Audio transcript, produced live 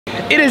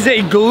It is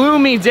a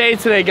gloomy day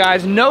today,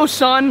 guys. No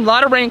sun, a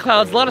lot of rain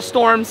clouds, a lot of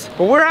storms.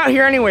 But we're out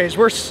here anyways.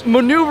 We're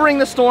maneuvering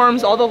the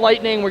storms, all the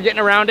lightning, we're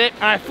getting around it.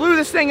 And I flew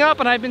this thing up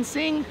and I've been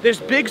seeing this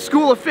big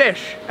school of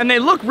fish. And they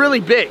look really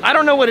big. I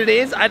don't know what it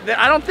is. I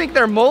don't think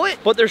they're mullet,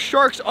 but there's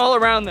sharks all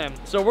around them.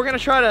 So we're gonna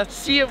try to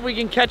see if we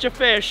can catch a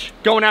fish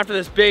going after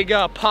this big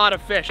pot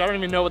of fish. I don't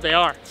even know what they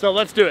are. So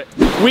let's do it.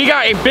 We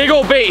got a big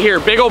old bait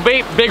here. Big old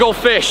bait, big old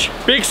fish.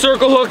 Big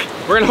circle hook.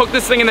 We're gonna hook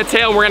this thing in the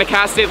tail and we're gonna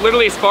cast it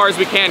literally as far as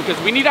we can because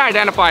we need to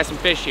identify some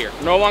fish here.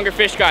 We're no longer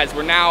fish guys,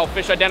 we're now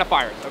fish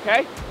identifiers,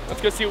 okay?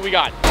 Let's go see what we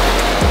got.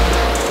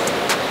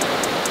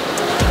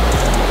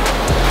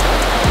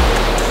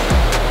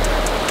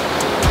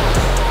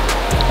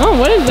 Oh,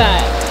 what is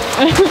that?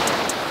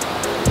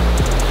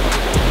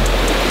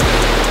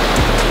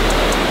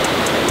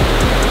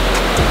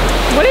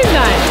 What is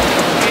that?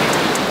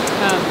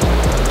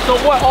 So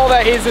what all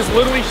that is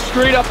literally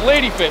straight up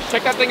ladyfish.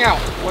 Check that thing out.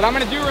 What I'm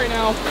gonna do right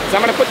now is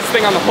I'm gonna put this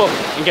thing on the hook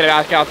and get it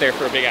back out there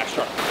for a big ass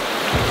shark.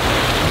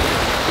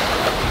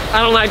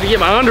 I don't like to get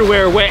my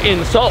underwear wet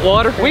in salt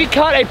water. We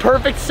caught a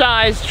perfect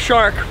sized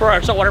shark for our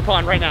saltwater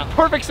pond right now.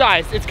 Perfect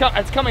size. It's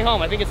coming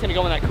home. I think it's gonna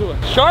go in that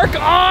cooler. Shark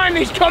on!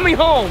 He's coming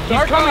home.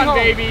 He's coming home,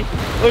 baby.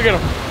 Look at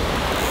him.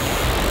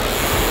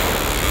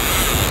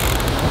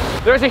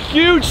 There's a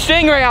huge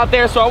stingray out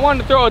there, so I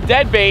wanted to throw a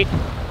dead bait.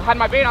 I had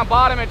my bait on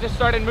bottom, it just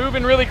started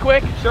moving really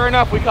quick. Sure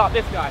enough, we caught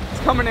this guy. He's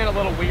coming in a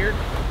little weird.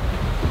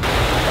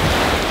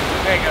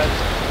 There he goes.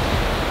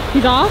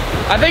 He's off?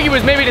 I think he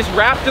was maybe just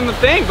wrapped in the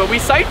thing, but we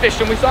sight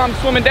fished him. We saw him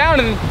swimming down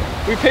and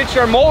we pitched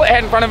our mullet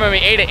head in front of him and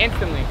we ate it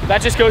instantly.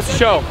 That just goes to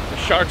show, the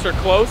sharks are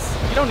close.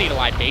 You don't need a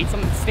live bait,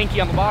 something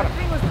stinky on the bottom. I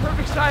think it was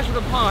perfect size for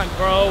the pond,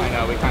 bro. I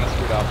know, we kind of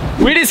screwed up.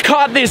 We just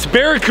caught this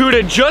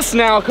barracuda just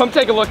now. Come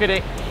take a look at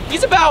it.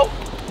 He's about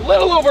a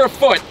little over a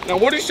foot. Now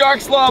what do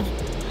sharks love?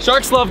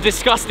 Sharks love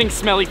disgusting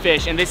smelly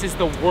fish, and this is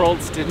the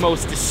world's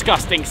most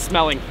disgusting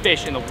smelling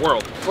fish in the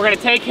world. We're gonna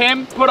take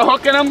him, put a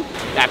hook in him.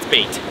 That's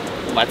bait.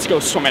 Let's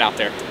go swim it out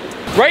there.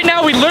 Right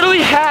now, we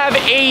literally have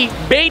a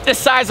bait the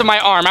size of my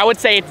arm. I would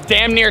say it's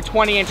damn near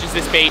 20 inches,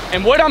 this bait.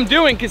 And what I'm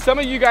doing, because some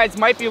of you guys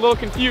might be a little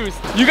confused,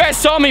 you guys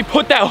saw me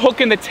put that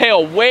hook in the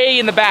tail way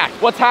in the back.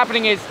 What's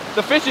happening is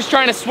the fish is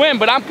trying to swim,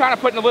 but I'm kind of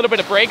putting a little bit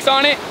of brakes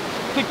on it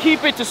to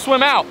keep it to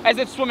swim out. As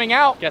it's swimming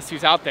out, guess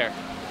who's out there?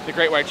 The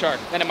great white shark.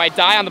 Then it might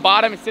die on the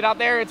bottom and sit out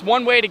there. It's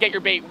one way to get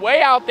your bait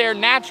way out there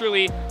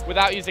naturally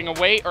without using a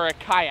weight or a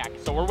kayak.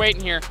 So we're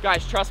waiting here.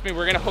 Guys, trust me,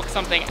 we're gonna hook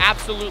something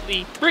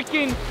absolutely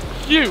freaking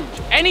huge.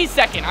 Any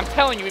second, I'm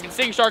telling you, we've been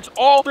seeing sharks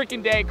all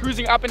freaking day,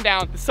 cruising up and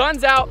down. The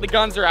sun's out, the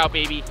guns are out,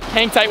 baby.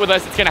 Hang tight with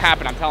us, it's gonna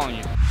happen, I'm telling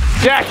you.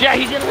 Jack, yeah,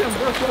 he's gonna hit him.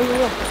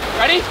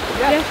 Ready?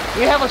 Yeah.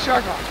 We have a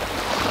shark on.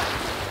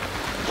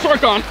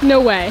 Shark on.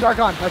 No way. Shark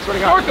on, that's what I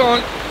got. Shark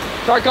on.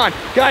 Shark on.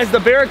 Guys, the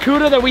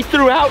barracuda that we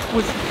threw out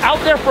was out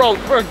there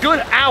for a good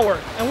hour,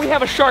 and we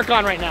have a shark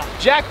on right now.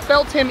 Jack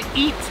felt him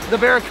eat the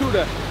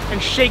barracuda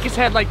and shake his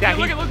head like that.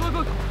 Hey,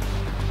 look.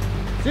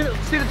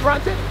 See the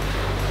front tip?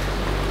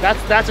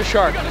 That's a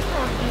shark.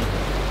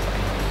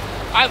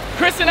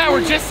 Chris and I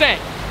were just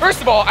saying,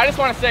 first of all, I just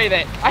want to say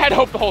that I had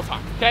hope the whole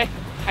time, okay?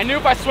 I knew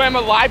if I swam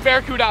a live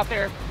barracuda out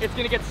there, it's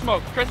gonna get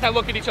smoked. Chris and I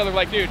look at each other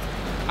like, dude,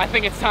 I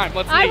think it's time,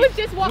 let's leave. I was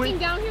just walking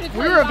down here to tell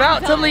you. We were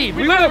about to leave.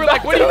 We literally were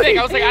like, what do you think?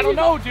 I was like, I don't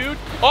know, dude.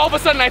 All of a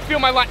sudden, I feel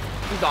my line.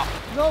 He's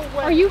off. No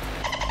way. Are you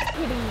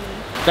kidding me?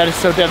 That is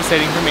so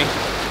devastating for me.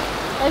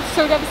 That's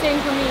so devastating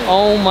for me.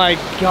 Oh my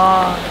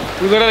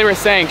God. We literally were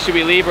saying, should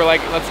we leave? We're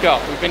like, let's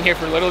go. We've been here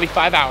for literally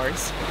 5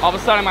 hours. All of a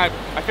sudden, I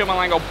feel my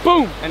line go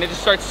boom, and it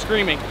just starts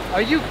screaming.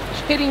 Are you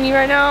kidding me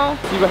right now?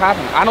 See what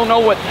happened. I don't know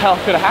what the hell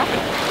could have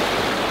happened.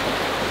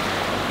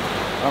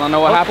 I don't know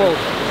what happened.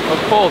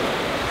 Hook pulled.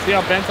 See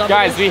how bent up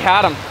Guys, we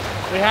had him.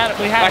 We had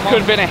that could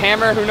have been a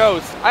hammer, who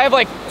knows? I have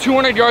like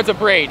 200 yards of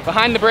braid.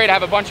 Behind the braid, I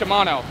have a bunch of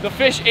mono. The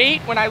fish ate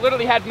when I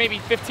literally had maybe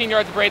 15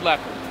 yards of braid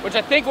left, which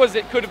I think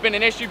it could have been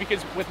an issue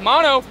because with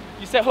mono,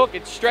 you set hook,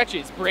 it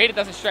stretches. Braid, it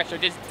doesn't stretch, so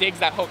it just digs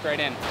that hook right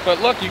in. But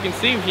look, you can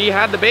see he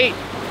had the bait.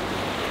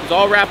 It was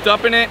all wrapped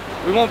up in it.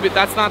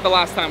 That's not the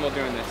last time we're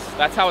doing this.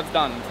 That's how it's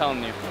done, I'm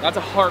telling you. That's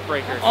a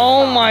heartbreaker.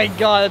 Oh my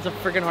God, that's a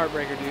freaking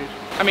heartbreaker, dude.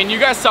 I mean, you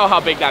guys saw how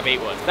big that bait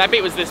was. That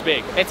bait was this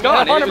big. It's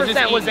gone.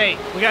 100% was 8.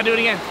 We gotta do it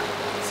again.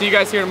 See you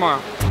guys here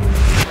tomorrow.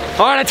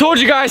 All right, I told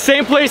you guys,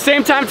 same place,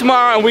 same time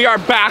tomorrow, and we are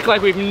back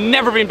like we've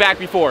never been back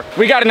before.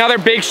 We got another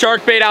big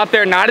shark bait out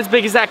there, not as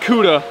big as that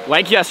cuda,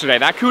 like yesterday.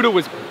 That cuda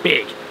was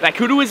big. That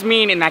cuda was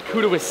mean and that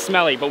cuda was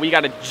smelly, but we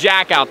got a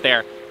jack out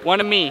there. One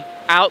of me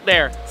out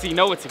there, so you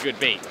know it's a good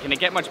bait. Can it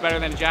get much better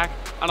than a jack?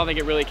 I don't think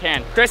it really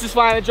can. Chris is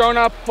flying the drone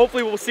up.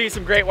 Hopefully we'll see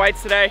some great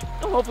whites today.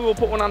 And hopefully we'll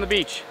put one on the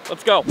beach.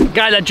 Let's go.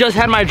 Guys, I just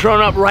had my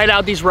drone up right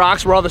out these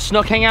rocks where all the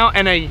snook hang out,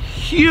 and a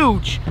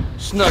huge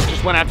snook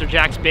just went after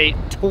Jack's bait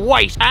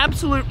twice.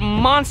 Absolute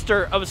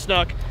monster of a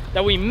snook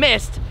that we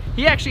missed.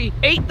 He actually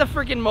ate the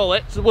freaking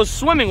mullet, was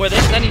swimming with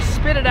it, then he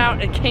spit it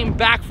out and came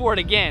back for it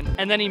again,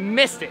 and then he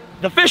missed it.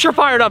 The fish are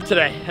fired up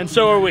today, and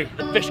so are we,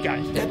 the fish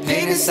guys. The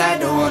pain inside,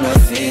 don't wanna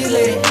feel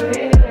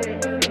it.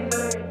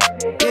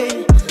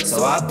 Yeah. So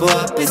So I pour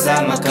up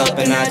inside my cup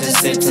and I just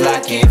sip till I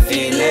can't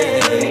feel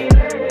it.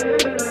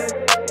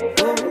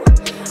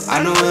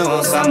 I know it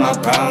won't solve my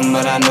problem,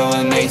 but I know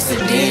it makes a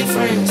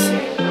difference.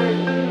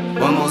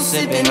 One more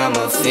sip and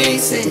I'ma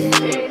fix it.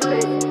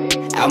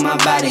 Out my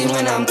body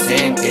when I'm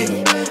tempted.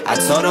 I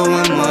told her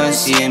one more,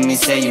 she heard me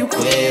say you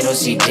quit or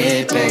she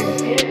dipping.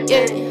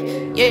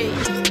 Yeah.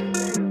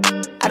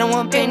 I don't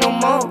want pain no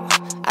more.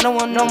 I don't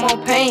want no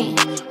more pain.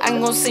 I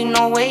can go see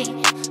no way.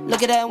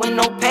 Look at that with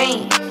no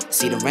pain.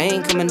 See the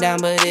rain coming down,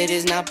 but it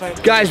is not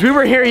perfect. Guys, we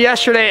were here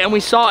yesterday and we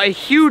saw a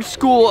huge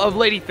school of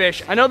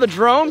ladyfish. I know the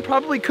drone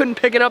probably couldn't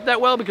pick it up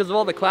that well because of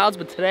all the clouds,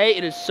 but today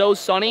it is so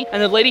sunny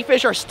and the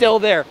ladyfish are still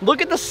there.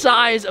 Look at the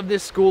size of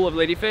this school of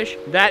ladyfish.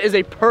 That is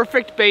a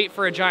perfect bait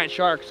for a giant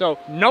shark. So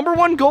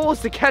 #1 goal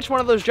is to catch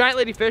one of those giant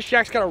ladyfish.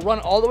 Jack's gotta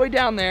run all the way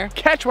down there,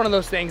 catch one of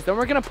those things. Then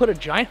we're gonna put a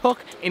giant hook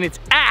in its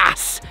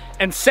ass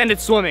and send it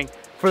swimming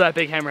for that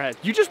big hammerhead.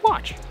 You just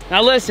watch.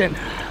 Now listen,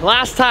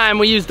 last time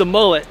we used the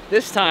mullet.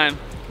 This time,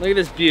 look at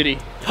this beauty.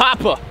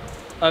 Popper,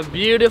 a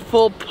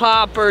beautiful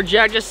popper.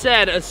 Jack just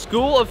said a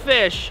school of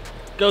fish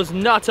goes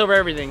nuts over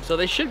everything. So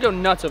they should go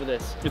nuts over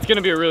this. It's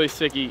gonna be a really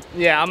sick eat.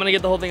 Yeah, I'm gonna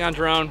get the whole thing on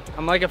drone.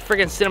 I'm like a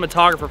freaking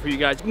cinematographer for you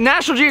guys.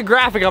 National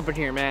Geographic up in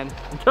here, man.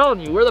 I'm telling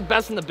you, we're the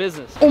best in the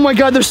business. Oh my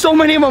God, there's so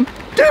many of them.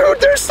 Dude,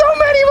 there's so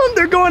many of them.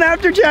 They're going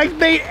after Jack's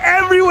bait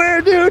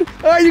everywhere, dude.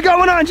 All right, you got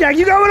one on, Jack.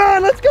 You got one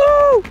on, let's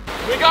go.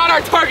 We got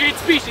our targeted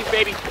species,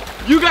 baby.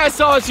 You guys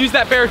saw us use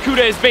that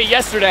barracuda as bait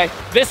yesterday.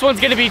 This one's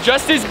gonna be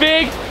just as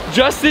big,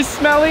 just as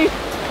smelly,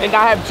 and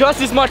I have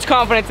just as much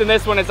confidence in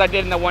this one as I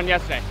did in the one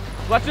yesterday.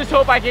 Let's just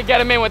hope I can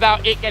get him in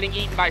without it getting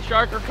eaten by a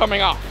shark or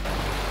coming off.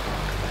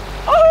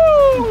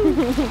 Oh!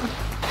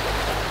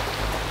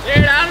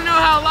 Dude, I don't know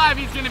how alive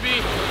he's gonna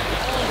be.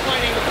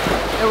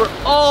 They were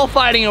all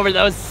fighting over that.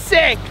 That was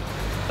sick.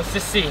 Let's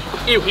just see.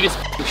 Ew, he just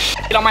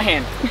shit on my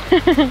hand.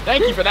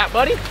 Thank you for that,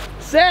 buddy.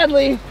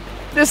 Sadly,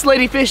 this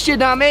ladyfish did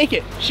not make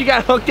it. She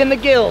got hooked in the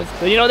gills.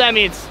 So you know what that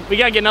means. We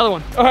gotta get another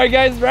one. All right,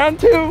 guys, round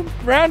two.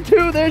 Round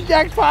two, there's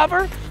Jack's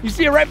popper. You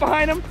see it right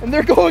behind him, and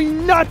they're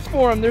going nuts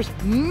for him. There's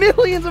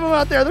millions of them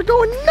out there. They're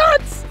going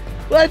nuts.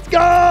 Let's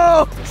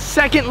go.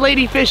 Second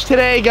ladyfish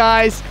today,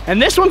 guys.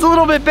 And this one's a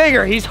little bit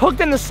bigger. He's hooked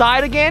in the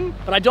side again,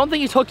 but I don't think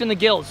he's hooked in the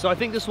gills. So I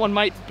think this one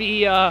might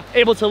be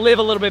able to live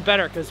a little bit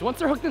better, because once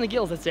they're hooked in the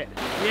gills, that's it.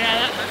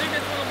 Yeah, I think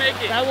this one will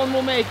make it. That one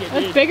will make it,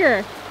 dude. That's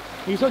bigger.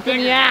 He's hooked in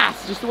the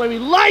ass, just the way we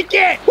like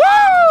it.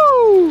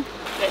 Woo!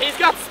 Yeah, he's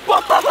got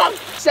spunk.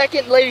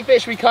 Second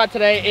ladyfish we caught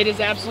today. It is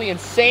absolutely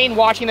insane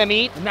watching them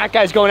eat. And that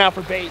guy's going out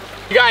for bait.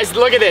 You guys,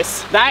 look at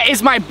this. That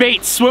is my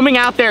bait swimming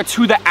out there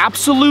to the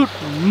absolute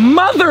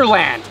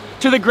motherland.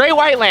 To the gray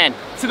white land,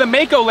 to the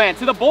mako land,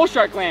 to the bull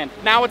shark land.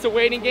 Now it's a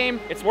waiting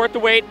game. It's worth the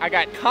wait. I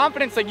got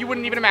confidence like you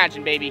wouldn't even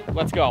imagine, baby.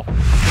 Let's go.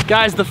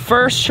 Guys, the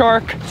first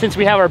shark since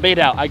we have our bait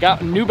out. I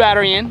got a new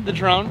battery in the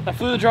drone. I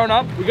flew the drone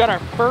up. We got our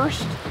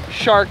first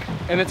shark,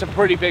 and it's a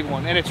pretty big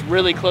one, and it's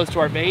really close to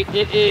our bait.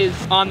 It is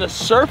on the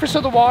surface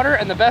of the water,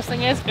 and the best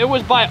thing is it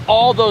was by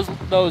all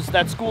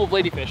that school of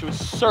ladyfish. It was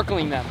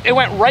circling them. It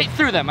went right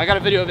through them. I got a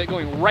video of it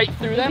going right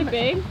through them. Is it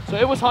big? So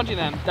it was hunting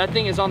them. That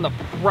thing is on the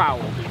prowl.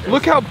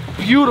 Look how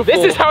beautiful.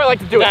 This is how I like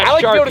to do it. I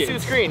like to be able to see the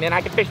is. screen, and I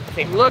can fish the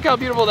same. Look how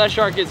beautiful that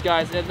shark is,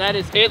 guys. And that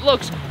is, it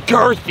looks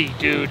girthy,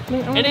 dude.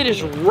 And it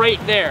is right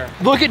there.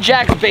 Look at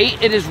Jack's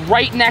bait. It is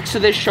right next to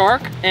this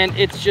shark, and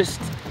it's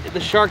just, the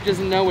shark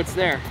doesn't know it's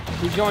there.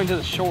 He's going to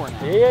the shore now.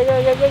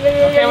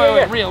 Okay,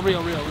 wait,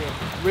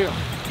 real.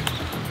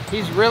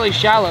 He's really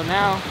shallow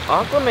now.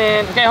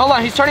 Aquaman. Okay, hold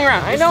on, he's turning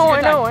around. I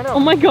know. Oh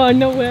my God,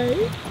 no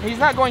way. He's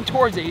not going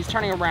towards it, he's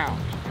turning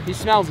around. He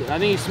smells it. I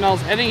think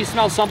he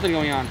smells something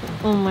going on.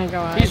 Oh my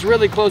God. He's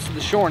really close to the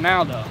shore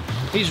now, though.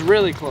 He's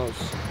really close.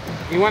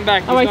 He went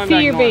back. Oh, I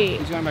see your bait.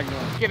 He's going back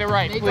north. Get it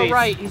right, Make please. it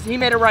right. He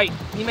made it right.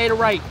 He made it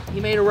right. He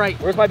made it right.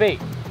 Where's my bait?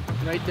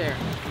 Right there.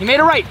 He made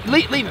it right.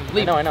 Leave him.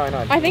 Leave him. I know.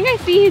 I think I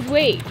see his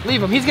weight.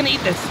 Leave him. He's gonna eat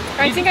this.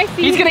 I think I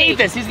see He's his gonna weight. eat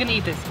this. He's gonna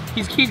eat this.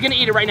 He's gonna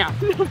eat it right now.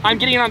 I'm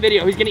getting it on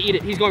video. He's gonna eat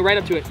it. He's going right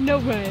up to it. No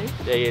way.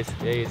 Yeah, he is.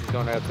 He's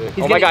going right up to it.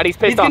 Oh my God, he's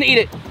pissed off. He's gonna eat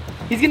it.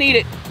 He's gonna eat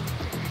it.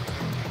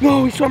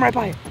 No, he swam right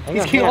by it.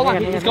 Hold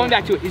on. He's going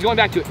back to it. He's going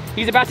back to it.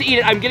 He's about to eat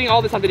it. I'm getting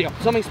all this on video.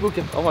 Something spooked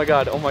him. Oh my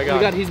God. Oh my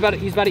God. He's about to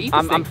eat this thing.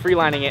 I'm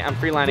freelining it.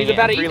 He's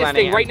about to eat this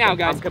thing right now,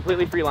 guys. I'm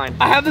completely freelined.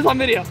 I have this on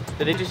video.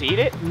 Did it just eat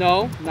it?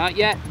 No, not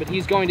yet, but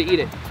he's going to eat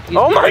it.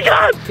 Oh my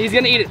God! He's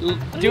gonna eat it.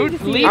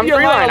 Dude, leave I'm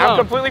your line freelined. alone. I'm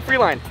completely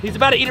freelined. He's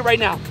about to eat it right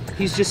now.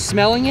 He's just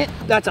smelling it.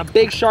 That's a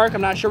big shark.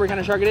 I'm not sure what kind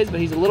of shark it is,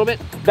 but he's a little bit.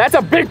 That's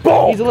a big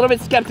bull! He's a little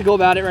bit skeptical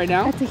about it right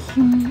now. That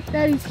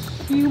is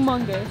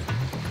humongous.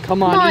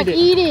 Come on,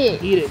 eat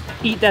it. Eat it.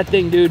 Eat that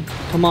thing, dude.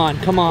 Come on.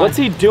 What's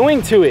he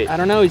doing to it? I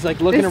don't know. He's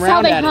like looking This is around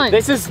how they at hunt.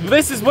 it.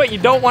 This is what you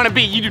don't want to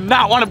be. You do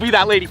not want to be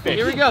that ladyfish.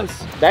 Here he goes.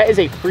 That is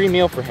a free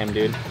meal for him,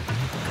 dude.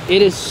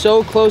 It is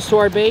so close to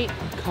our bait.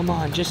 Come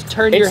on, just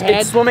turn your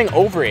head. It's swimming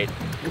over it.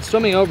 It's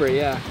swimming over it,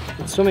 yeah.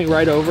 It's swimming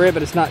right over it,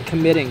 but it's not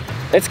committing.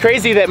 It's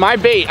crazy that my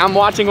bait, I'm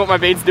watching what my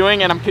bait's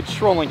doing and I'm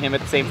controlling him at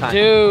the same time.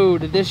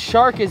 Dude, this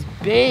shark is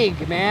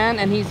big, man,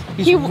 and he's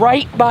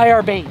right by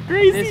our bait.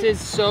 Crazy. This is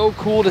so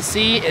cool to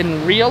see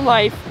in real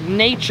life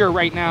nature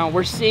right now.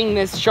 We're seeing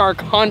this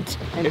shark hunt,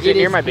 and Is it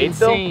near my bait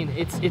insane.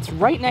 It's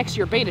right next to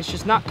your bait. It's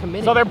just not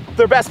committing. So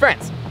they're best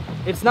friends.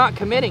 It's not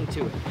committing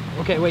to it.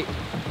 Okay, wait.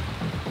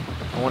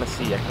 I want to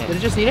see. I can't. Did it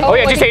just eat it? Oh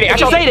yeah, it just ate it. It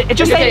just ate it. It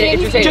just ate it.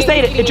 It just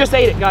ate it. It just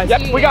ate it, guys.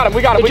 Yep, we got him.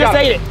 We got him. It just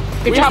ate it.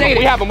 It just ate it.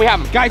 We have him. We have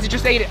him. Guys, it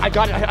just ate it. I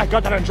got it. I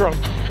got that on drone.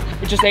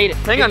 It just ate it.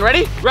 Hang on.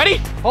 Ready? Ready?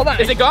 Hold on.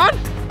 Is it gone?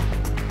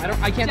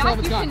 I can't tell if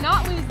it's you gone.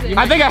 cannot lose this.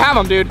 I think I have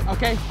him, dude.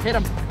 Okay, hit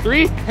him.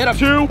 3, Hit him.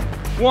 2,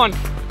 1.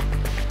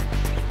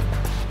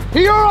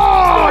 Here!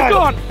 Oh, it's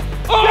gone.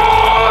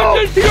 Oh,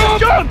 he just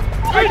jumped.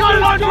 I got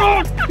it on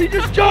drone. He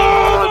just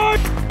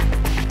jumped.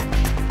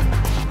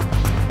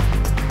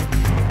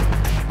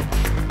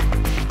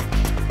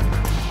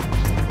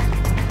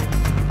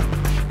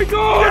 We have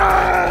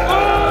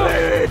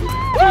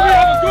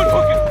a good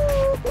hook in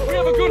him. We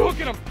have a good hook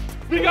in him.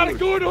 We got a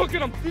good hook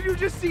in him. Did you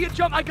just see it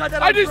jump? I got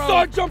that on I just drone.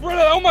 saw it jump right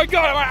out. Oh my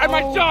god,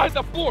 my Oh jaw hit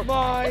the floor.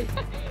 My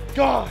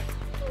God.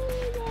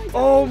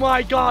 Oh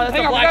my God, that's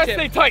Hang a on, we black gotta tip.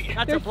 stay tight.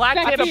 That's a black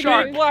tip That's a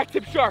shark. big black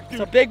tip shark, It's a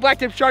dude. big black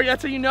tip shark.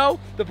 That's how you know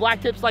the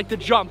black tips like to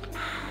jump.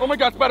 Oh my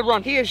god, it's about to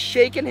run. He is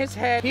shaking his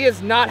head. He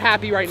is not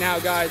happy right now,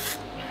 guys.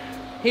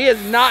 He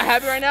is not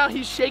happy right now.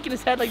 He's shaking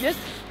his head like this.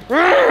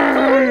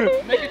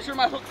 Making sure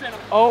my hook's in him.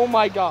 Oh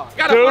my God.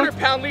 Got a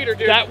 100-pound leader,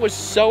 dude. That was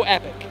so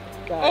epic.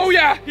 guys. Oh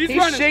yeah, he's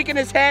running. Shaking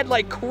his head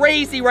like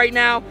crazy right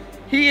now.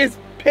 He is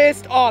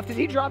pissed off. Did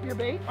he drop your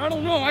bait? I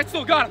don't know, I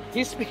still got him.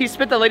 He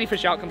spit the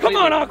ladyfish out completely.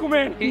 Come on,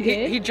 Aquaman.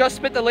 He just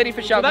spit the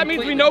ladyfish So out that means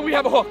we completely. know we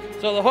have a hook.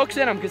 So the hook's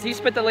in him because he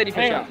spit the ladyfish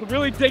Hang out. on,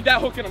 really dig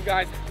that hook in him,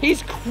 guys.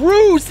 He's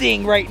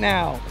cruising right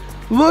now.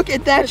 Look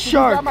at that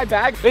shark. Grab my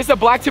bag. This is a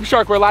black tip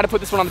shark. We're allowed to put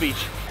this one on the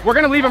beach. We're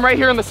gonna leave him right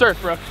here in the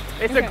surf, bro.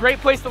 It's a great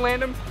place to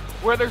land him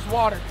where there's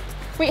water.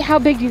 Wait, how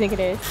big do you think it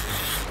is?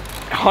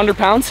 100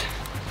 pounds.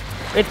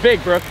 It's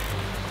big, Brooke.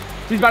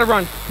 He's about to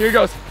run. Here he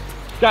goes.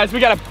 Guys, we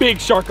got a big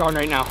shark on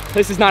right now.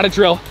 This is not a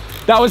drill.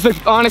 That was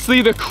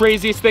honestly the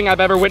craziest thing I've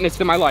ever witnessed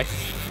in my life.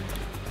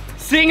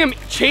 Seeing him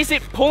chase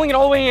it, pulling it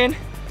all the way in,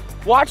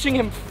 watching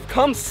him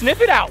come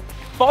sniff it out,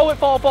 follow it,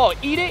 follow,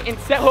 eat it, and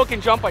set hook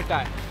and jump like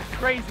that.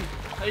 Crazy.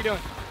 How you doing?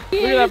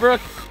 Look at that,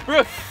 Brooke.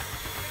 Brooke.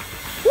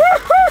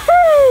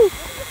 Woo-hoo-hoo!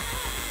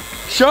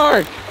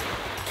 Shark.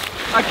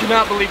 I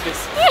cannot believe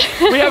this.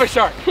 We have a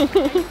shark.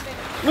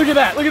 Look at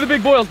that. Look at the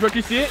big boils, Brooke.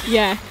 You see it?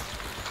 Yeah.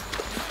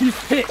 He's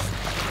pissed.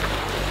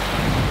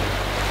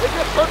 It's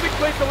a perfect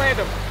place to land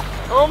him.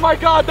 Oh my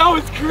God, that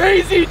was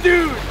crazy,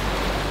 dude.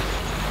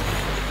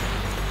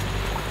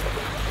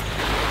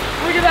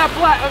 Look at that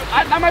black.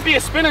 That might be a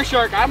spinner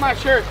shark. I'm not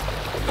sure.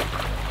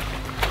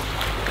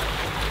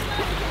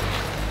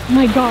 Oh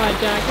my God,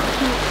 Jack.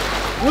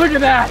 Look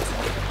at that.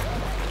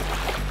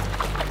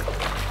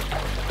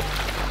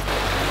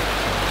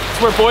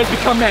 It's where boys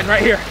become men,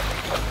 right here.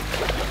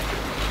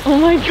 Oh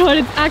my God,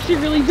 it's actually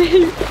really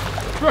big.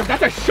 Brooke,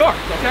 that's a shark,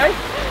 okay?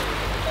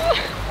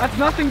 That's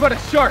nothing but a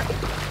shark.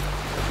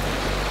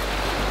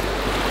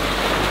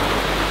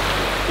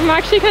 I'm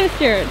actually kind of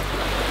scared.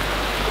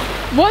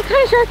 What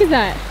kind of shark is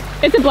that?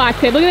 It's a black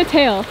tip. Look at the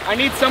tail. I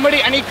need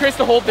Chris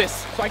to hold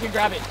this so I can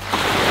grab it.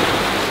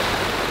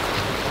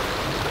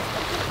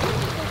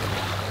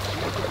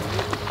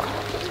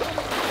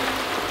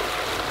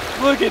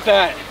 Look at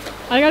that.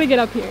 I gotta get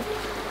up here.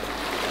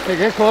 Okay,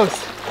 get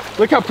close.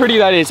 Look how pretty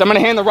that is. I'm gonna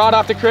hand the rod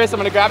off to Chris. I'm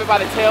gonna grab it by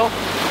the tail,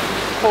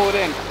 pull it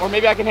in. Or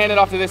maybe I can hand it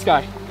off to this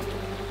guy.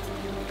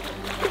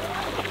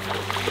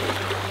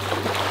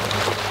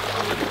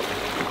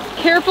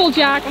 Careful,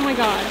 Jack. Oh my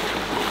God.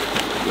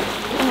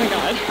 Oh my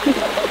God.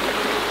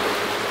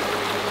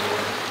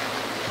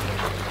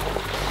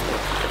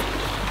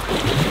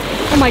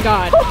 Oh my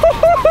God.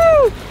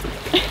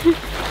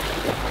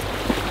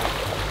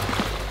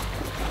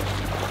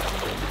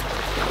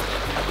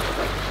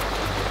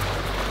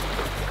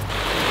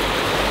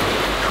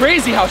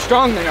 Crazy how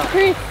strong they are.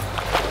 Chris.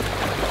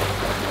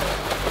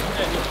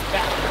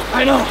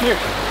 I know. Here,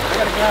 I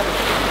gotta grab it.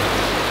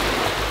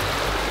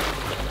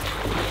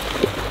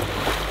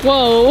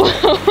 Whoa.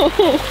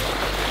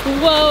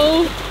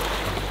 Whoa.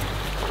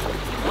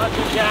 Watch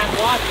it, Jack,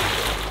 watch it.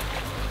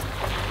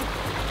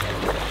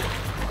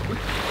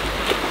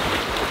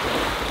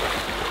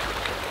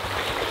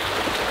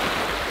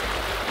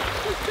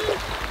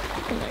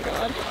 Oh my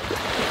God.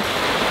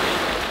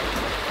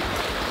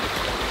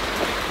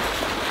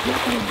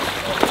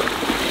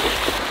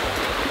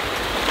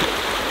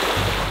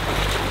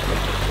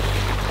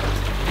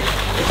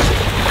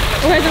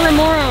 Oh, there's a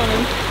remora on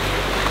him.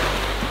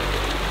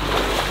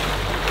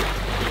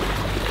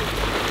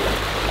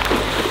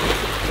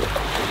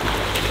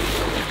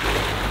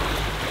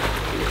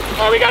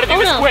 All right, we gotta do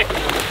this quick.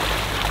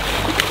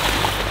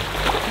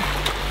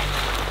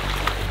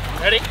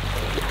 Ready?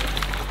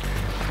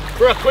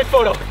 Brooke, quick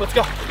photo. Let's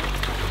go.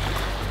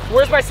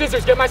 Where's my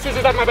scissors? Get my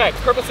scissors out of my bag.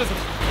 Purple scissors.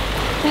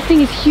 That thing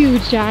is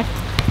huge, Jack.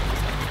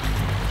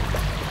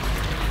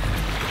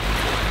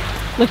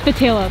 Lift the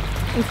tail up.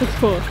 This looks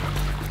cool.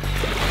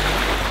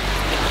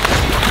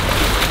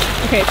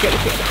 Okay, it's good,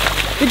 it's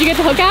good. Did you get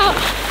the hook out?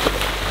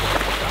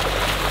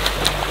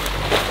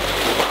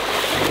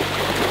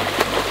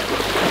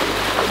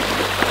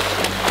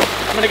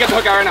 I'm gonna get the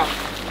hook out right now.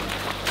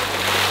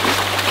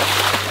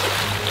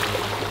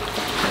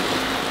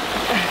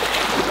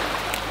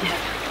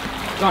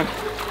 Done.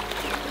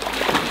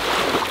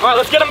 All right,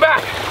 let's get him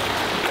back.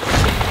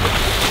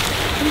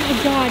 Oh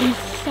my God, he's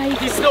psycho.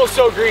 He's still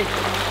so green.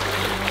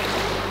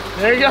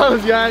 There he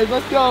goes, guys.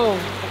 Let's go.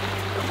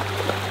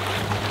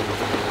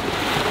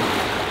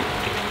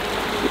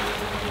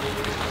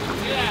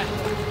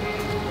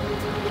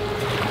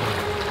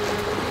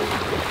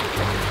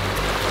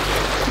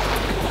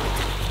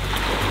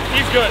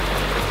 He's good.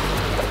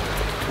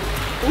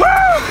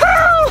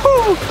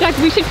 Woo-hoo! Jack,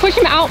 we should push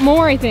him out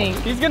more, I think.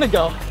 He's gonna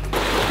go.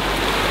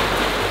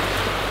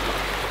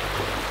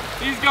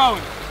 He's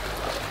going.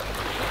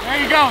 There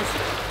he goes.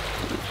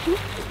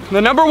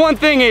 The number one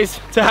thing is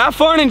to have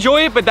fun,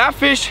 enjoy it, but that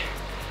fish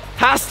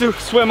has to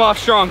swim off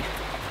strong.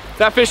 If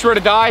that fish were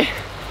to die,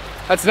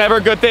 that's never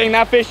a good thing.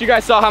 That fish, you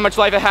guys saw how much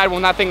life it had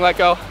when that thing let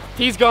go.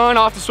 He's gone,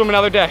 off to swim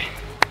another day.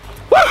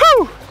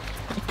 Woohoo!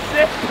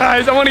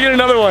 Guys, I want to get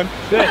another one.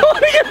 I want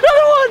to get another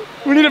one.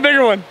 We need a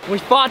bigger one. We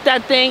fought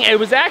that thing. It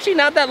was actually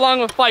not that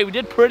long of a fight. We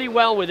did pretty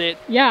well with it.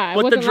 Yeah, it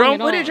But the wasn't long drone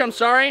at all. footage, I'm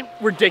sorry,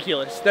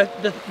 ridiculous.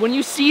 When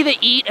you see the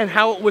eat and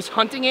how it was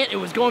hunting it, it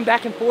was going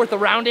back and forth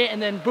around it, and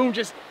then boom,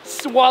 just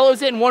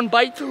swallows it in one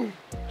bite,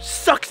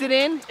 sucks it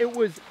in. It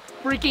was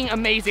freaking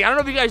amazing. I don't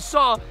know if you guys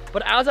saw,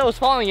 but as I was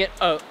following it,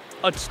 a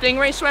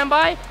stingray swam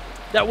by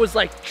that was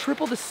like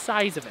triple the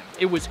size of him.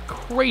 It was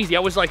crazy. I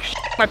was like shit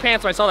my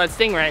pants when I saw that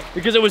stingray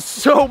because it was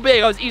so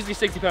big. I was easily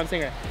 60-pound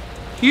stingray.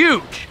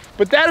 Huge.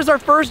 But that is our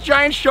first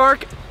giant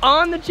shark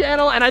on the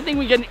channel, and I think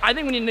we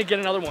need to get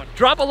another one.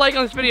 Drop a like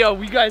on this video.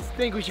 You guys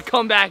think we should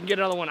come back and get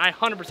another one? I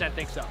 100%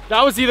 think so.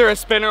 That was either a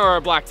spinner or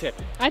a black tip.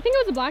 I think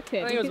it was a black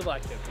tip. I think it was a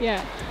black tip.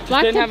 Yeah.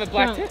 Black didn't have tips a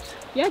black don't. tip?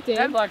 Yeah, it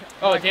did.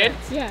 Oh, it did?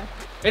 Yeah.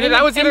 And In that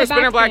the- was in either the a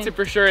spinner or back black fin. tip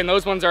for sure, and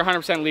those ones are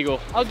 100% legal.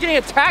 I was getting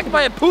attacked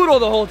by a poodle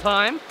the whole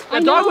time.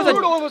 That dog was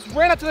Poodle almost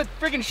ran up to the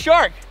freaking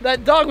shark.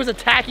 That dog was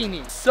attacking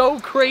me. So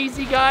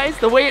crazy, guys.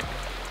 The way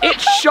it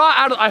shot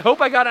out of, I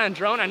hope I got it on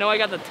drone. I know I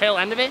got the tail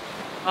end of it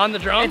on the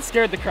drone. It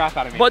scared the crap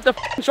out of me. But the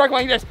shark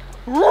went like this,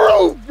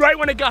 right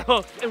when it got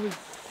hooked. It was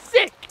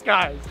sick,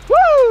 guys.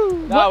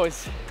 Woo! That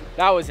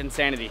was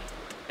insanity.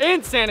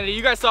 Insanity.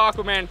 You guys saw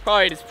Aquaman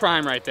probably at his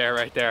prime right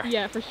there.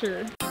 Yeah, for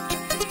sure.